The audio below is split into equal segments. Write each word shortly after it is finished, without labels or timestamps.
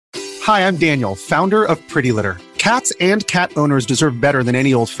Hi, I'm Daniel, founder of Pretty Litter. Cats and cat owners deserve better than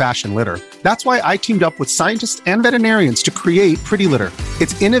any old-fashioned litter. That's why I teamed up with scientists and veterinarians to create Pretty Litter.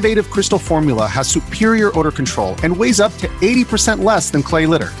 Its innovative crystal formula has superior odor control and weighs up to 80% less than clay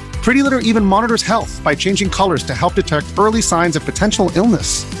litter. Pretty Litter even monitors health by changing colors to help detect early signs of potential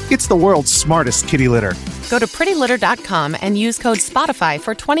illness. It's the world's smartest kitty litter. Go to prettylitter.com and use code SPOTIFY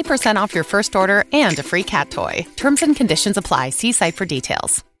for 20% off your first order and a free cat toy. Terms and conditions apply. See site for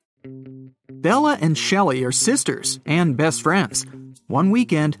details. Bella and Shelley are sisters and best friends. One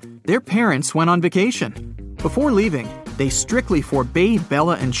weekend, their parents went on vacation. Before leaving, they strictly forbade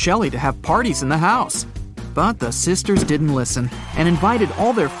Bella and Shelley to have parties in the house. But the sisters didn't listen and invited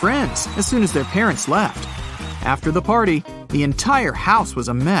all their friends as soon as their parents left. After the party, the entire house was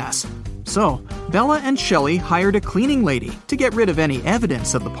a mess. So, Bella and Shelley hired a cleaning lady to get rid of any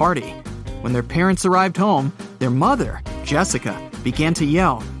evidence of the party. When their parents arrived home, their mother, Jessica, began to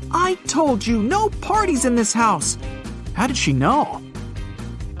yell, "I told you, no parties in this house!" How did she know?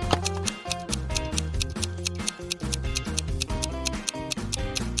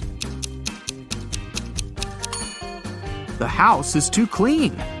 The house is too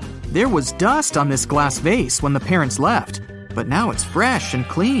clean. There was dust on this glass vase when the parents left, but now it's fresh and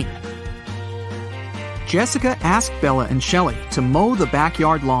clean. Jessica asked Bella and Shelley to mow the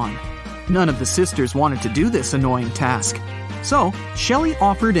backyard lawn. None of the sisters wanted to do this annoying task. So, Shelley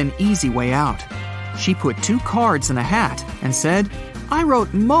offered an easy way out. She put 2 cards in a hat and said, "I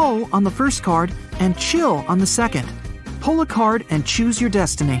wrote mow on the first card and chill on the second. Pull a card and choose your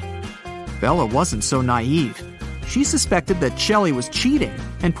destiny." Bella wasn't so naive. She suspected that Shelley was cheating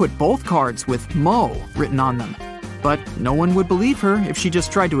and put both cards with mow written on them. But no one would believe her if she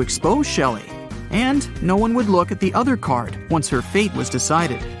just tried to expose Shelley. And no one would look at the other card once her fate was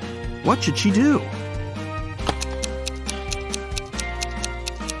decided. What should she do?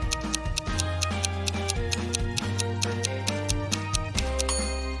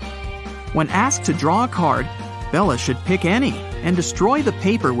 When asked to draw a card, Bella should pick any and destroy the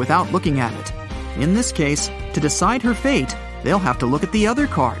paper without looking at it. In this case, to decide her fate, they'll have to look at the other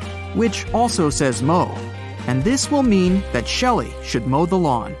card, which also says mow. And this will mean that Shelley should mow the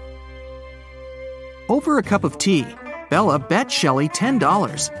lawn. Over a cup of tea, Bella bet Shelley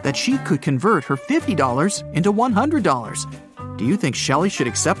 $10 that she could convert her $50 into $100. Do you think Shelley should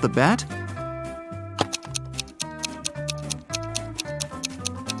accept the bet?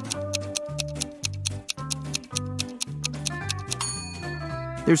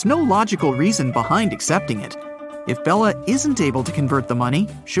 There's no logical reason behind accepting it. If Bella isn't able to convert the money,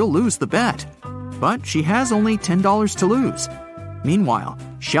 she'll lose the bet. But she has only $10 to lose. Meanwhile,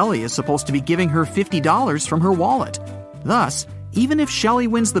 Shelley is supposed to be giving her $50 from her wallet. Thus, even if Shelley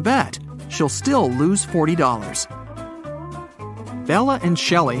wins the bet, she'll still lose $40. Bella and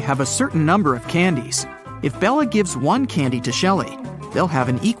Shelley have a certain number of candies. If Bella gives 1 candy to Shelley, they'll have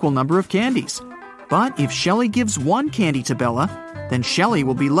an equal number of candies. But if Shelley gives 1 candy to Bella, then Shelley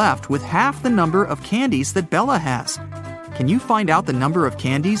will be left with half the number of candies that Bella has. Can you find out the number of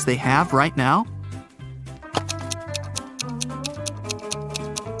candies they have right now?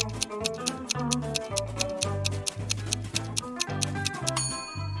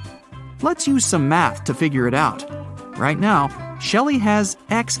 Let's use some math to figure it out. Right now, Shelley has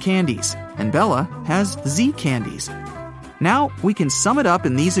X candies and Bella has Z candies. Now we can sum it up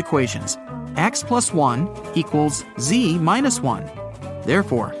in these equations. X plus 1 equals Z minus 1.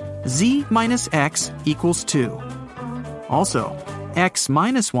 Therefore, Z minus X equals 2. Also, X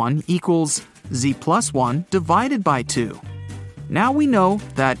minus 1 equals Z plus 1 divided by 2. Now we know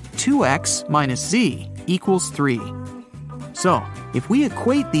that 2X minus Z equals 3. So, if we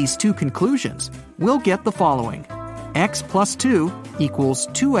equate these two conclusions, we'll get the following. X plus 2 equals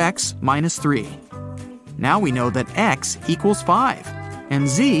 2X minus 3. Now we know that X equals 5 and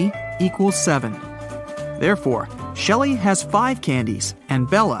Z equals 7. Therefore, Shelley has 5 candies and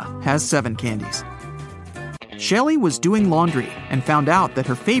Bella has 7 candies. Shelley was doing laundry and found out that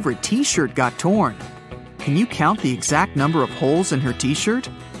her favorite t-shirt got torn. Can you count the exact number of holes in her t-shirt?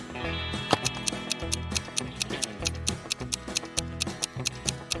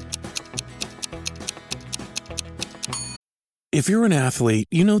 If you're an athlete,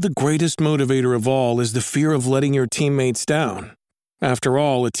 you know the greatest motivator of all is the fear of letting your teammates down. After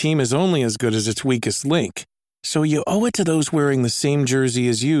all, a team is only as good as its weakest link. So you owe it to those wearing the same jersey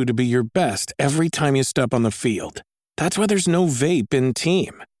as you to be your best every time you step on the field. That's why there's no vape in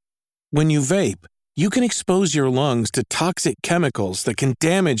team. When you vape, you can expose your lungs to toxic chemicals that can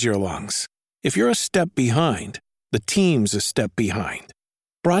damage your lungs. If you're a step behind, the team's a step behind.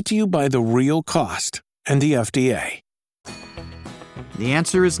 Brought to you by The Real Cost and the FDA. The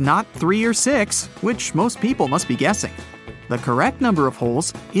answer is not 3 or 6, which most people must be guessing. The correct number of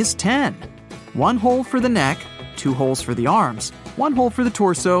holes is 10. 1 hole for the neck, 2 holes for the arms, 1 hole for the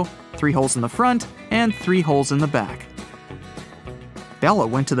torso, 3 holes in the front, and 3 holes in the back. Bella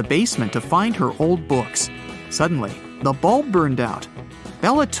went to the basement to find her old books. Suddenly, the bulb burned out.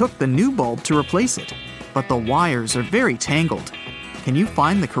 Bella took the new bulb to replace it, but the wires are very tangled. Can you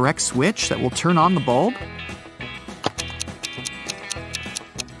find the correct switch that will turn on the bulb?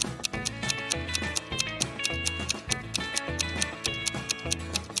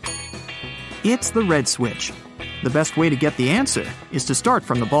 It's the red switch. The best way to get the answer is to start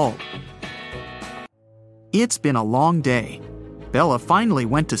from the bulb. It's been a long day. Bella finally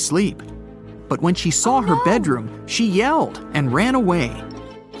went to sleep. But when she saw her bedroom, she yelled and ran away.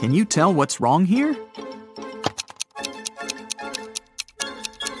 Can you tell what's wrong here?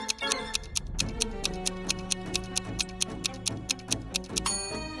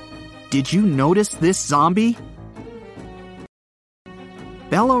 Did you notice this zombie?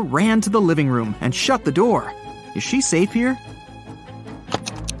 Bella ran to the living room and shut the door. Is she safe here?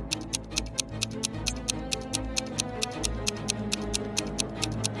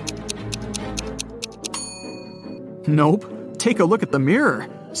 Nope. Take a look at the mirror.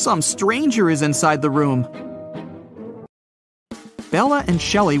 Some stranger is inside the room. Bella and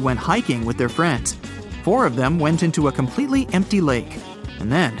Shelley went hiking with their friends. 4 of them went into a completely empty lake. And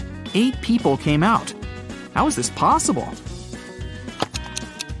then 8 people came out. How is this possible?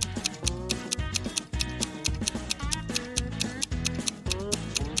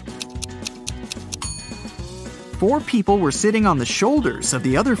 Four people were sitting on the shoulders of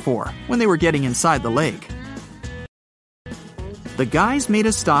the other 4 when they were getting inside the lake. The guys made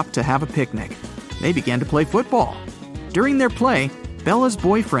a stop to have a picnic. They began to play football. During their play, Bella's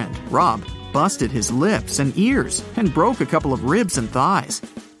boyfriend, Rob, busted his lips and ears and broke a couple of ribs and thighs.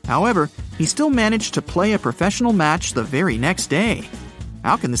 However, he still managed to play a professional match the very next day.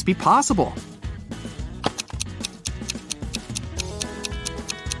 How can this be possible?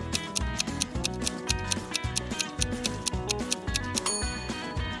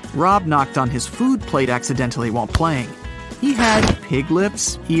 Rob knocked on his food plate accidentally while playing. He had pig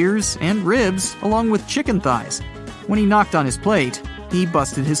lips, ears, and ribs, along with chicken thighs. When he knocked on his plate, he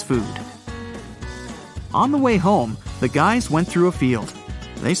busted his food. On the way home, the guys went through a field.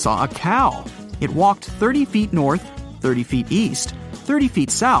 They saw a cow. It walked 30 feet north, 30 feet east, 30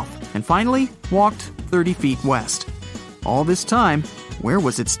 feet south, and finally walked 30 feet west. All this time, where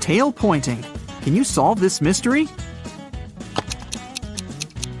was its tail pointing? Can you solve this mystery?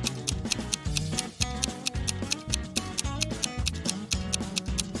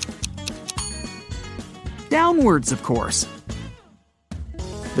 Downwards, of course.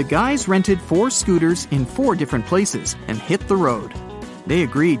 The guys rented 4 scooters in 4 different places and hit the road. They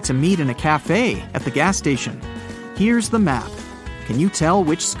agreed to meet in a cafe at the gas station. Here's the map. Can you tell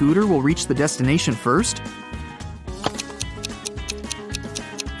which scooter will reach the destination first?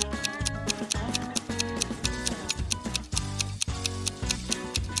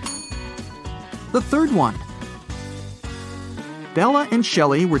 The third one. Bella and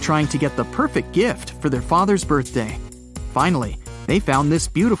Shelley were trying to get the perfect gift for their father's birthday. Finally, they found this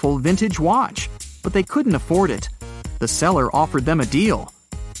beautiful vintage watch, but they couldn't afford it. The seller offered them a deal.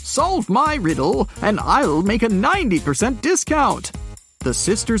 "Solve my riddle, and I'll make a 90% discount." The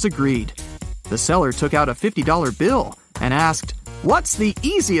sisters agreed. The seller took out a $50 bill and asked, "What's the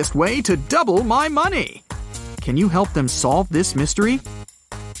easiest way to double my money?" Can you help them solve this mystery?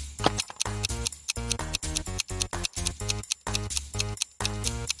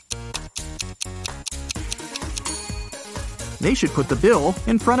 They should put the bill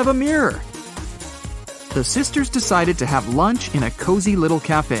in front of a mirror. The sisters decided to have lunch in a cozy little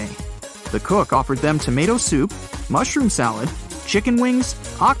cafe. The cook offered them tomato soup, mushroom salad, chicken wings,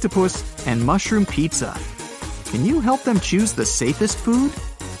 octopus, and mushroom pizza. Can you help them choose the safest food?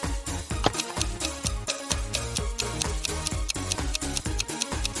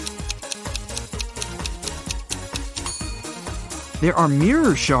 There are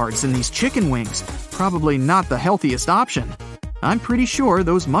mirror shards in these chicken wings. Probably not the healthiest option. I'm pretty sure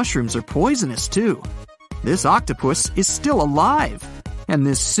those mushrooms are poisonous too. This octopus is still alive, and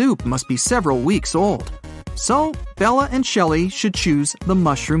this soup must be several weeks old. So, Bella and Shelley should choose the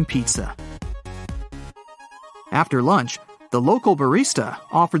mushroom pizza. After lunch, the local barista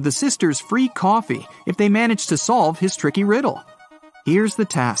offered the sisters free coffee if they managed to solve his tricky riddle. Here's the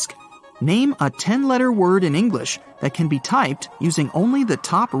task. Name a 10-letter word in English that can be typed using only the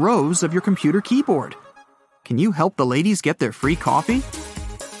top rows of your computer keyboard. Can you help the ladies get their free coffee?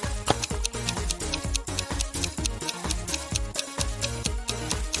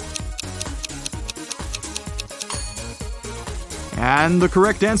 And the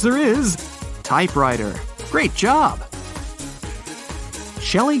correct answer is typewriter. Great job!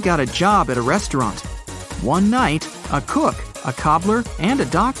 Shelley got a job at a restaurant. One night, a cook, a cobbler, and a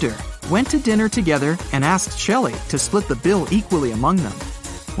doctor went to dinner together and asked Shelley to split the bill equally among them.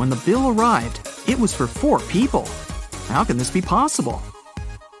 When the bill arrived, it was for 4 people. How can this be possible?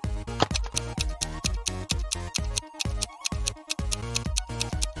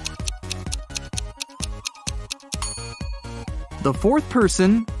 The 4th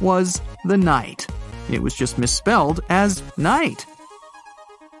person was the knight. It was just misspelled as night.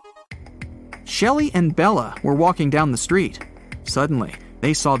 Shelley and Bella were walking down the street. Suddenly,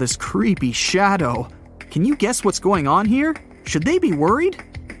 they saw this creepy shadow. Can you guess what's going on here? Should they be worried?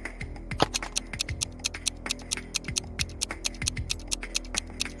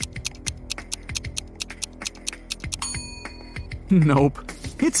 Nope.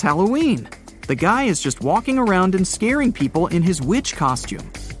 It's Halloween. The guy is just walking around and scaring people in his witch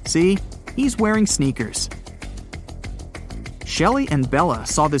costume. See? He's wearing sneakers. Shelley and Bella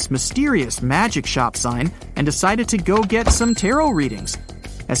saw this mysterious magic shop sign and decided to go get some tarot readings.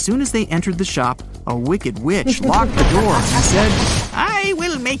 As soon as they entered the shop, a wicked witch locked the door and said, "I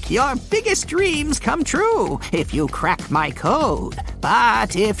will make your biggest dreams come true if you crack my code.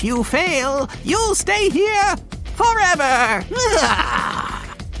 But if you fail, you'll stay here forever."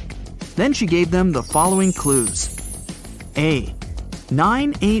 Then she gave them the following clues. A.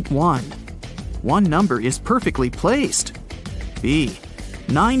 981. One number is perfectly placed. B.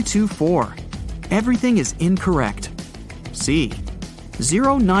 924. Everything is incorrect. C.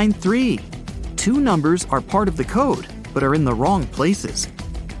 093. 2 numbers are part of the code, but are in the wrong places.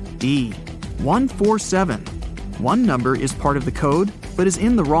 D. 147. One number is part of the code, but is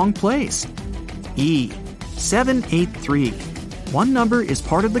in the wrong place. E. 783. One number is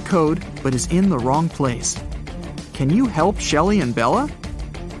part of the code, but is in the wrong place. Can you help Shelley and Bella?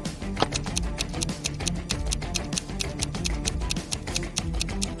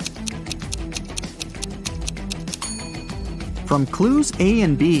 From clues A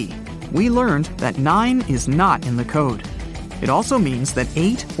and B, we learned that 9 is not in the code. It also means that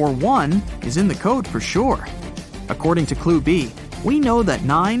 8 or 1 is in the code for sure. According to clue B, we know that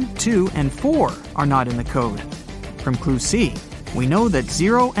 9, 2, and 4 are not in the code. From clue C, we know that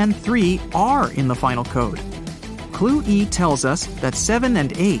 0 and 3 are in the final code. Clue E tells us that 7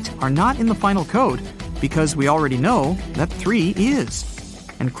 and 8 are not in the final code because we already know that 3 is.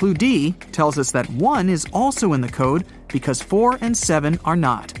 And clue D tells us that 1 is also in the code because 4 and 7 are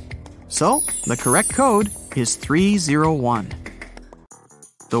not. So, the correct code is 301.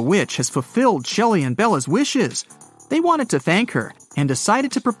 The witch has fulfilled Shelley and Bella's wishes. They wanted to thank her and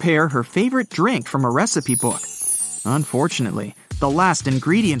decided to prepare her favorite drink from a recipe book. Unfortunately, the last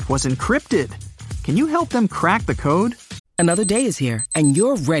ingredient was encrypted. Can you help them crack the code? Another day is here, and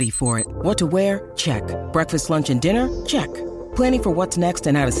you're ready for it. What to wear? Check. Breakfast, lunch, and dinner? Check. Planning for what's next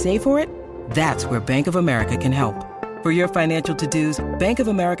and how to save for it? That's where Bank of America can help. For your financial to-dos, Bank of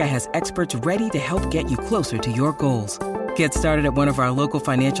America has experts ready to help get you closer to your goals. Get started at one of our local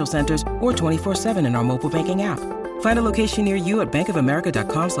financial centers or 24/7 in our mobile banking app. Find a location near you at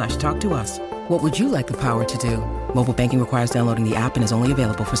bankofamerica.com/talktous. What would you like the power to do? Mobile banking requires downloading the app and is only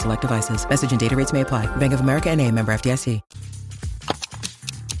available for select devices. Message and data rates may apply. Bank of America N.A., member FDIC.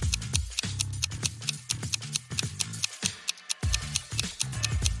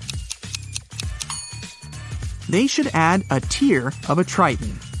 They should add a tier of a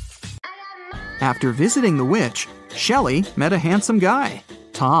Triton. After visiting the witch, Shelley met a handsome guy,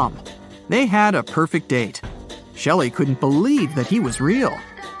 Tom. They had a perfect date. Shelley couldn't believe that he was real.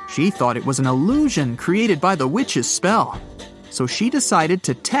 She thought it was an illusion created by the witch's spell. So she decided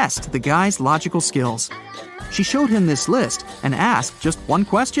to test the guy's logical skills. She showed him this list and asked just one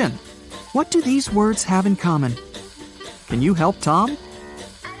question. What do these words have in common? Can you help Tom?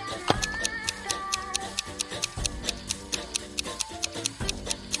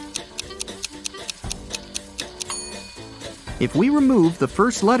 If we remove the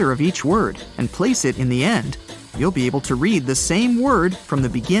first letter of each word and place it in the end, you'll be able to read the same word from the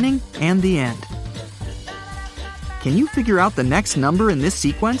beginning and the end. Can you figure out the next number in this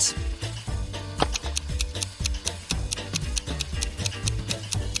sequence?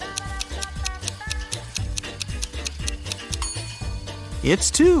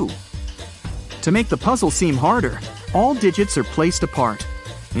 It's 2. To make the puzzle seem harder, all digits are placed apart.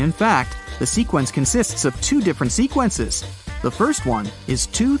 In fact, the sequence consists of 2 different sequences. The first one is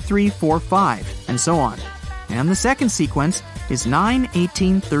 2, 3, 4, 5, and so on. And the second sequence is 9,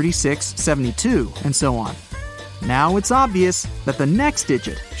 18, 36, 72, and so on. Now it's obvious that the next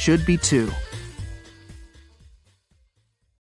digit should be 2.